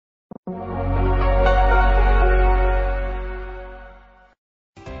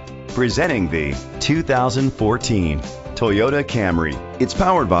Presenting the 2014 Toyota Camry. It's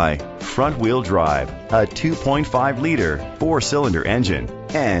powered by front-wheel drive, a 2.5-liter 4-cylinder engine,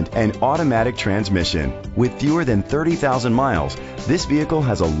 and an automatic transmission. With fewer than 30,000 miles, this vehicle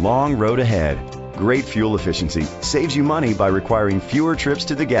has a long road ahead. Great fuel efficiency saves you money by requiring fewer trips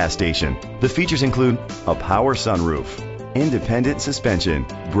to the gas station. The features include a power sunroof, independent suspension,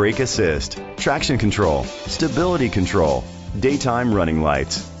 brake assist, traction control, stability control, daytime running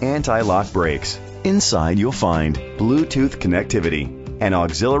lights, anti-lock brakes. Inside you'll find Bluetooth connectivity, an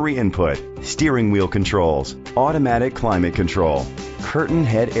auxiliary input, steering wheel controls, automatic climate control, curtain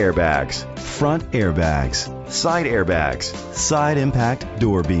head airbags, front airbags, side impact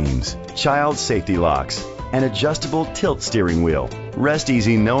door beams, child safety locks, an adjustable tilt steering wheel. Rest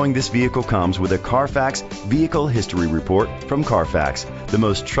easy knowing this vehicle comes with a Carfax Vehicle History Report from Carfax, the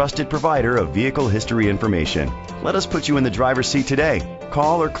most trusted provider of vehicle history information. Let us put you in the driver's seat today.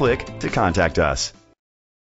 Call or click to contact us.